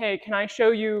conversation, hey, can I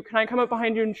come up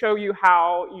behind you and show you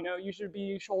how, you know, you should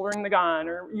be shouldering the gun,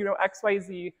 or, you know,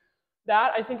 XYZ.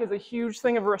 That, I think, is a huge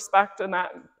thing of respect, and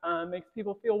that makes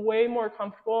people feel way more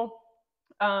comfortable.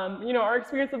 You know, our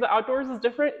experience of the outdoors is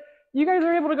different. You guys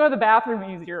are able to go to the bathroom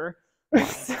easier.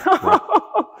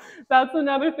 So that's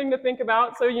another thing to think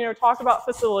about. So, you know, talk about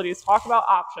facilities, talk about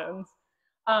options,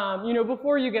 you know,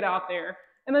 before you get out there.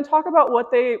 And then talk about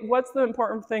what's the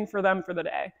important thing for them for the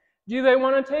day. Do they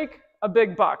want to take a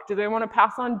big buck? Do they want to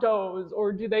pass on does?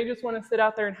 Or do they just want to sit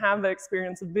out there and have the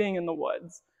experience of being in the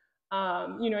woods?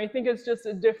 You know, I think it's just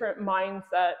a different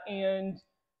mindset, and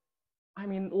I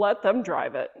mean, let them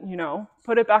drive it, you know,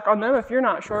 put it back on them if you're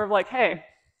not sure of, like, hey,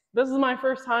 this is my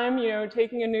first time, you know,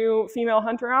 taking a new female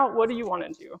hunter out. What do you want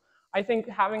to do? I think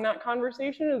having that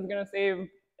conversation is going to save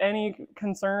any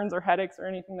concerns or headaches or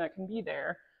anything that can be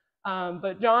there.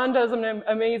 But John does an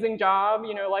amazing job.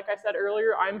 You know, like I said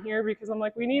earlier, I'm here because I'm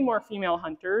like, we need more female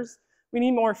hunters. We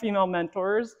need more female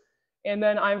mentors. And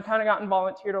then I've kind of gotten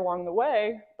volunteered along the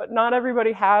way, but not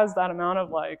everybody has that amount of,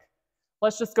 like,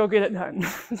 let's just go get it done.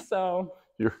 So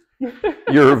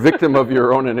you're a victim of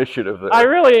your own initiative there. I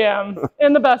really am,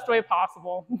 in the best way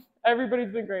possible.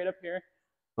 Everybody's been great up here.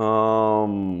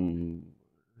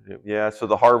 Yeah, so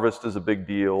the harvest is a big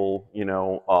deal, you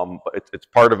know, but it's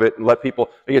part of it, and let people,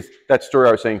 I guess that story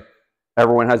I was saying,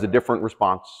 everyone has a different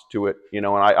response to it, you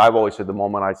know, and I've always said the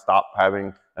moment I stop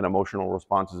having an emotional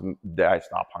response is the day I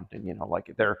stop hunting, you know,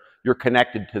 like you're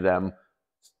connected to them.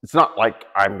 It's not like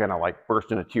I'm gonna like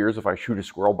burst into tears if I shoot a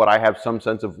squirrel, but I have some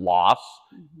sense of loss.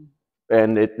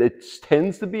 and it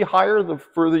tends to be higher the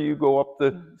further you go up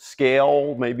the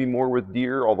scale, maybe more with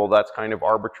deer, although that's kind of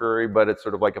arbitrary. But it's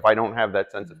sort of like, if I don't have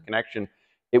that sense of connection,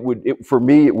 for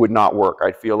me, it would not work.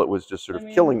 I feel it was just sort of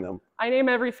killing them. I name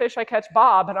every fish I catch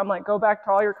Bob, and I'm like, go back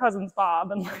to all your cousins,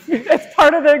 Bob. And like, it's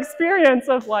part of the experience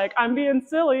of like, I'm being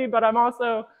silly, but I'm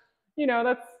also, you know,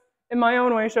 that's in my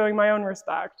own way showing my own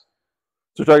respect.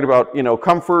 So talking about, you know,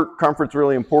 comfort. Comfort's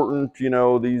really important. You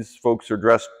know, these folks are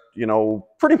dressed, you know,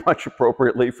 pretty much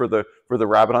appropriately for the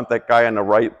rabbit hunt. That guy on the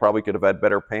right probably could have had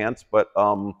better pants, but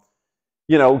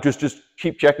you know, just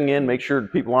keep checking in, make sure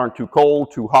people aren't too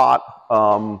cold, too hot.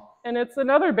 And it's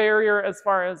another barrier as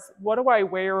far as, what do I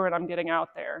wear when I'm getting out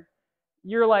there?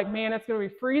 You're like, man, it's going to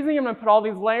be freezing. I'm going to put all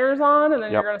these layers on, and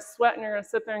then you're going to sweat, and you're going to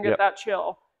sit there and get that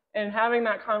chill. And having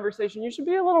that conversation, you should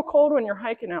be a little cold when you're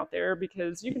hiking out there,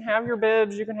 because you can have your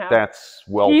bibs, you can have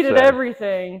heated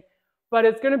everything, but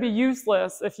it's going to be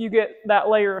useless if you get that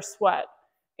layer of sweat.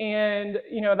 And,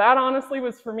 you know, that honestly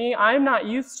was for me. I'm not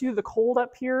used to the cold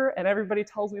up here, and everybody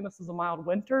tells me this is a mild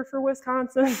winter for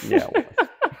Wisconsin. Yeah.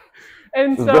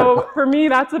 And so for me,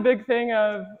 that's a big thing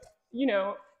of, you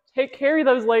know, carry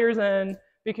those layers in,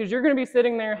 because you're going to be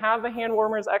sitting there, have the hand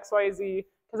warmers, XYZ,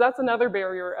 because that's another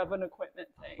barrier of an equipment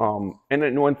thing. And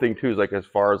then one thing too is, like, as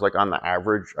far as like on the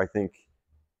average, I think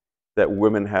that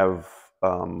women have,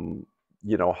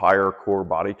 you know, higher core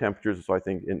body temperatures. So I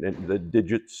think in the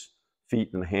digits, feet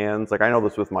and hands, like I know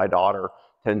this with my daughter,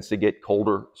 tends to get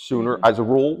colder sooner as a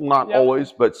rule, not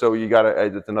always, but so you gotta,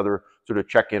 it's another sort of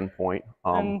check-in point.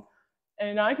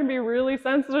 And I can be really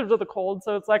sensitive to the cold.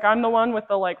 So it's like, I'm the one with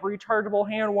the like rechargeable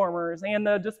hand warmers and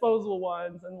the disposable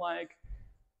ones, and like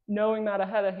knowing that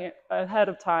ahead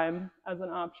of time as an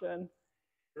option.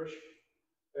 Trish,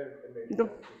 and maybe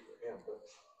not just for him, but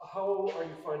how are you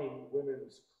finding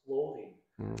women's clothing?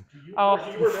 Do you wear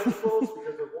men's clothes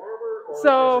because they're warmer, or is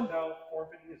it now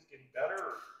form-fitting is getting better?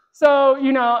 So,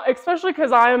 you know, especially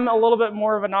because I'm a little bit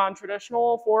more of a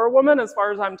non-traditional for a woman, as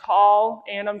far as I'm tall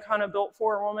and I'm kind of built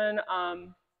for a woman.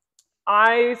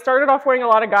 I started off wearing a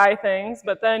lot of guy things,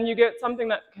 but then you get something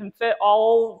that can fit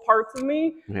all parts of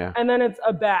me, and then it's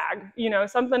a bag. You know,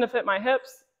 something to fit my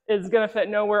hips is going to fit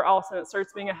nowhere else, and it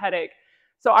starts being a headache.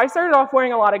 So I started off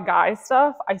wearing a lot of guy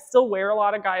stuff. I still wear a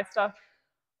lot of guy stuff.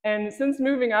 And since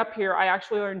moving up here, I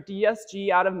actually learned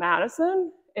DSG out of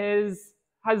Madison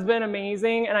has been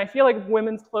amazing. And I feel like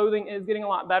women's clothing is getting a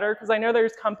lot better, because I know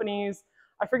there's companies,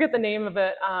 I forget the name of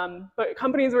it, but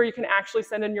companies where you can actually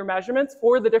send in your measurements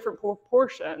for the different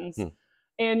proportions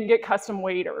and get custom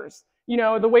waders. You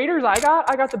know, the waders I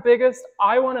got the biggest.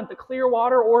 I wanted the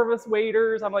Clearwater Orvis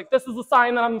waders. I'm like, this is a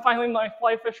sign that I'm finally my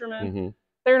fly fisherman.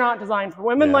 They're not designed for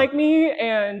women like me.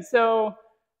 And so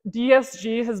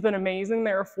DSG has been amazing.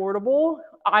 They're affordable.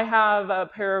 I have a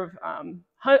pair of,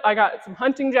 I got some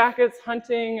hunting jackets,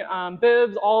 hunting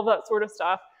bibs, all of that sort of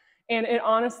stuff. And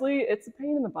honestly, it's a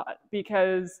pain in the butt,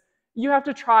 because you have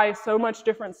to try so much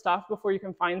different stuff before you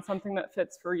can find something that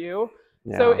fits for you.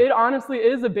 So it honestly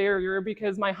is a barrier,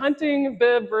 because my hunting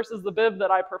bib versus the bib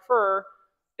that I prefer,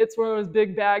 it's one of those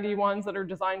big baggy ones that are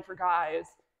designed for guys.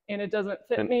 And it doesn't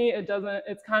fit me.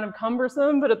 It's kind of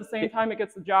cumbersome, but at the same time, it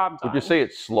gets the job done. Would you say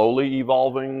it's slowly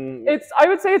evolving? I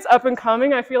would say it's up and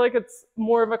coming. I feel like it's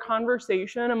more of a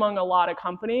conversation among a lot of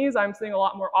companies. I'm seeing a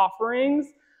lot more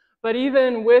offerings, but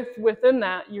even within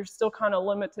that, you're still kind of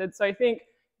limited. So I think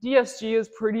DSG is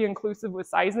pretty inclusive with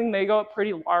sizing. They go up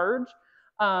pretty large.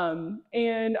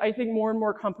 And I think more and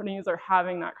more companies are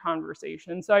having that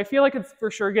conversation. So I feel like it's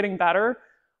for sure getting better.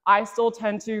 I still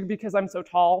tend to, because I'm so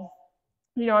tall,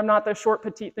 you know, I'm not the short,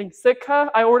 petite thing.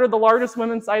 Sitka, I ordered the largest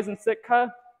women's size in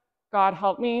Sitka. God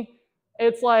help me.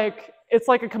 It's like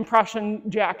a compression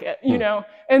jacket, you know?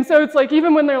 And so it's like,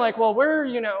 even when they're like, well, we're,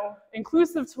 you know,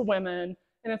 inclusive to women,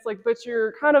 and it's like, but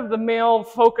you're kind of the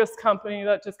male-focused company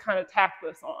that just kind of tacked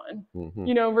this on,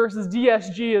 you know, versus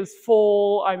DSG is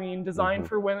full, I mean, designed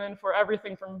for women, for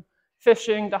everything from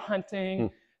fishing to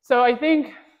hunting. So I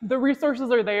think the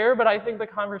resources are there, but I think the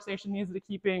conversation needs to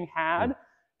keep being had.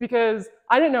 Because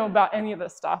I didn't know about any of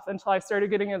this stuff until I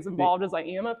started getting as involved as I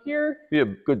am up here. Be a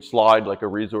good slide, like a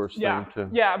resource thing too.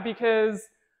 Yeah, because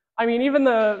I mean, even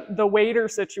the wader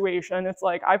situation, it's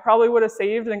like I probably would have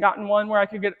saved and gotten one where I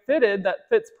could get it fitted that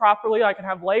fits properly. I can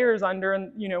have layers under,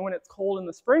 and you know, when it's cold in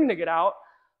the spring to get out,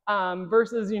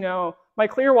 versus, you know, my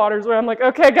Clearwaters where I'm like,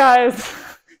 okay, guys,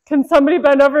 can somebody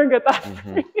bend over and get that for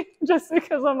me? Just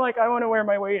because I'm like, I want to wear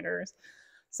my waders.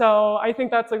 So I think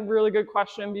that's a really good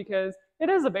question, because it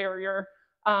is a barrier.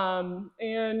 And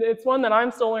it's one that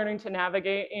I'm still learning to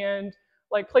navigate. And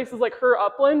like places like Her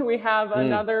Upland, we have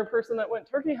another person that went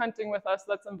turkey hunting with us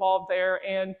that's involved there.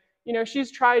 And, you know,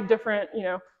 she's tried different, you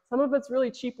know, some of it's really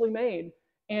cheaply made.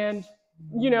 And,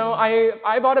 you know,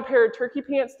 I bought a pair of turkey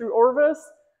pants through Orvis.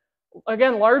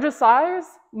 Again, largest size,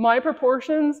 my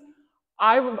proportions.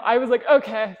 I was like,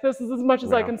 okay, this is as much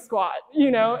as I can squat,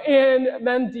 you know. And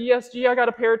then DSG, I got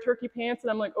a pair of turkey pants, and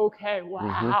I'm like, okay,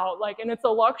 wow. Like, and it's a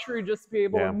luxury just to be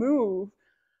able to move.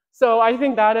 So I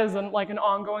think that is like an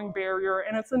ongoing barrier,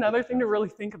 and it's another thing to really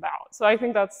think about. So I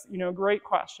think that's, you know, a great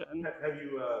question. Have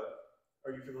you,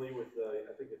 are you familiar with,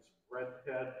 I think it's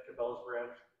Redhead, Cabela's brand,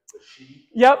 the She?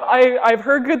 Yep, I've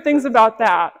heard good things about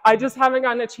that. I just haven't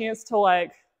gotten a chance to,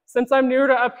 like, since I'm new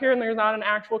to up here and there's not an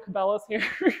actual Cabela's here.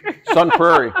 Sun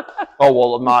Prairie. Oh,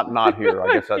 well, not here.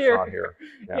 I guess that's not here.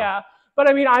 Yeah. But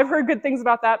I mean, I've heard good things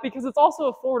about that because it's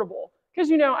also affordable. Because,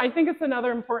 you know, I think it's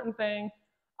another important thing.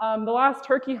 The last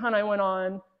turkey hunt I went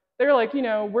on, they're like, you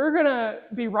know, we're going to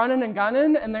be running and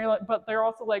gunning. And they're like, but they're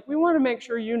also like, we want to make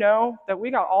sure you know that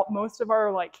we got most of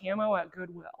our like camo at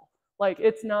Goodwill. Like,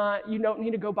 it's not, you don't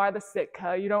need to go buy the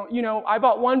Sitka. You don't, you know, I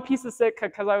bought one piece of Sitka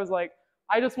because I was like,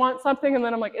 I just want something, and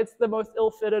then I'm like, it's the most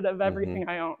ill-fitted of everything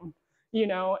I own, you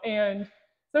know? And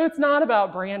so it's not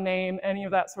about brand name, any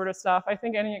of that sort of stuff. I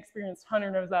think any experienced hunter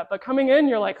knows that. But coming in,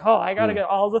 you're like, oh, I got to get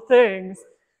all the things.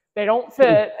 They don't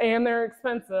fit, and they're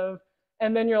expensive.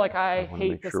 And then you're like, I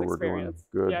hate this experience.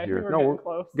 We're doing good here. We're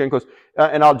close. Getting close.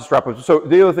 And I'll just wrap up. So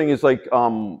the other thing is like,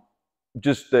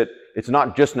 just that it's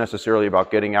not just necessarily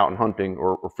about getting out and hunting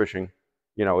or fishing.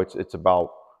 You know, it's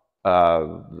about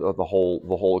the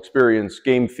whole experience,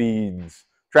 game feeds,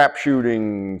 trap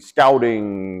shooting,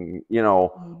 scouting, you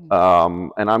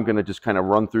know, and I'm going to just kind of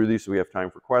run through these so we have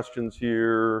time for questions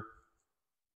here.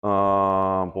 Boy,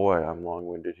 I'm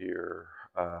long-winded here.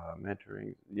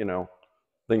 Mentoring, you know,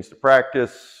 things to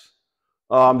practice.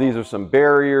 These are some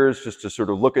barriers just to sort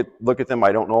of look at them.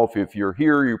 I don't know if you're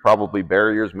here, you probably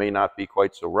barriers may not be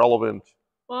quite so relevant.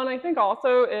 Well, and I think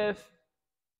also if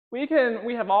we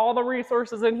have all the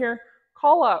resources in here,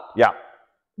 call up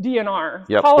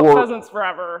DNR, call up Pheasants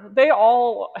Forever. They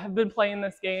all have been playing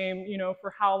this game, you know,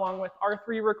 for how long with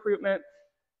R3 recruitment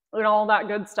and all that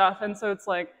good stuff. And so it's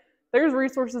like, there's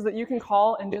resources that you can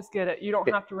call and just get it. You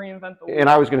don't have to reinvent the wheel. And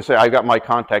I was going to say, I got my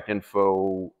contact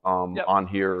info on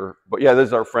here. But yeah, this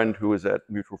is our friend who is at,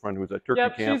 mutual friend who was at turkey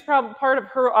camp. She's probably part of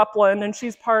her upland, and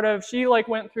she's part of, she like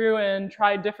went through and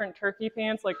tried different turkey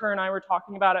pants. Like her and I were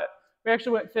talking about it. We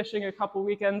actually went fishing a couple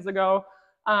weekends ago.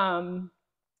 And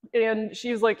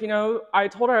she's like, you know, I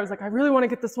told her, I was like, I really want to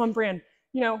get this one brand.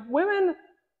 You know, women,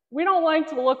 we don't like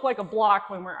to look like a block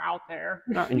when we're out there.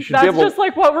 No, that's just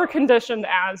like what we're conditioned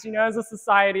as, you know, as a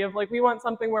society of like, we want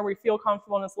something where we feel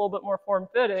comfortable and it's a little bit more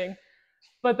form-fitting.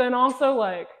 But then also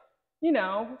like, you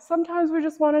know, sometimes we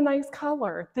just want a nice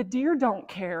color. The deer don't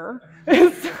care.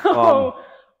 So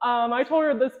I told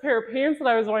her this pair of pants that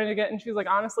I was wanting to get, and she's like,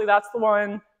 honestly, that's the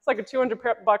one. It's like a $200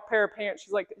 pair of pants.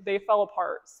 She's like, they fell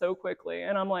apart so quickly.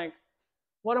 And I'm like,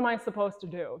 what am I supposed to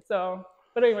do? So,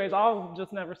 but anyways, I'll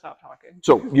just never stop talking.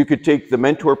 So you could take the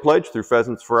Mentor Pledge through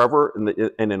Pheasants Forever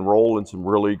and enroll in some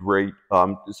really great,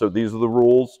 so these are the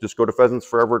rules. Just go to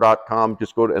pheasantsforever.com,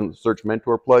 just go to and search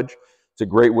Mentor Pledge. It's a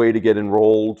great way to get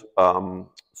enrolled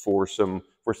for some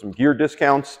gear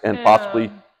discounts and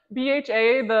possibly.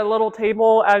 BHA, the little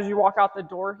table as you walk out the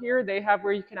door here, they have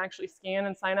where you can actually scan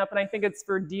and sign up. And I think it's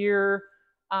for deer,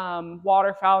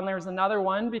 waterfowl, and there's another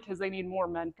one because they need more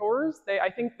mentors.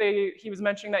 He was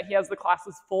mentioning that he has the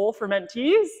classes full for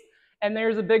mentees, and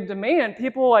there's a big demand.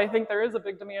 I think there is a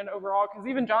big demand overall because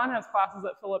even John has classes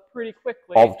that fill up pretty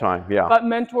quickly. All the time, yeah. But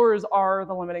mentors are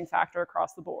the limiting factor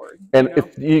across the board. And you know?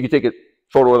 If you can take a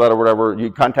photo of that or whatever, you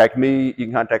can contact me, you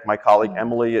can contact my colleague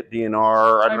Emily at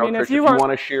DNR. I don't know, Tricia, if you want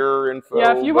to share info.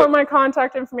 Yeah, if you want my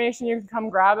contact information, you can come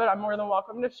grab it. I'm more than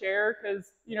welcome to share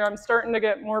because, you know, I'm starting to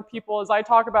get more people as I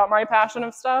talk about my passion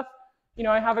of stuff. You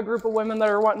know, I have a group of women that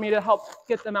are wanting me to help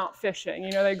get them out fishing.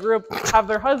 You know, they grew up, have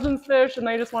their husbands fish, and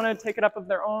they just want to take it up of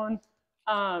their own.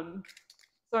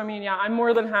 So, I mean, yeah, I'm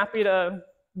more than happy to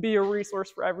be a resource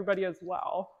for everybody as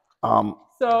well.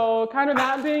 So kind of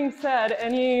that being said,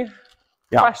 any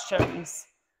questions?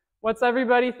 What's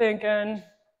everybody thinking?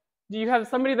 Do you have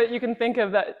somebody that you can think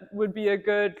of that would be a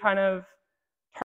good kind of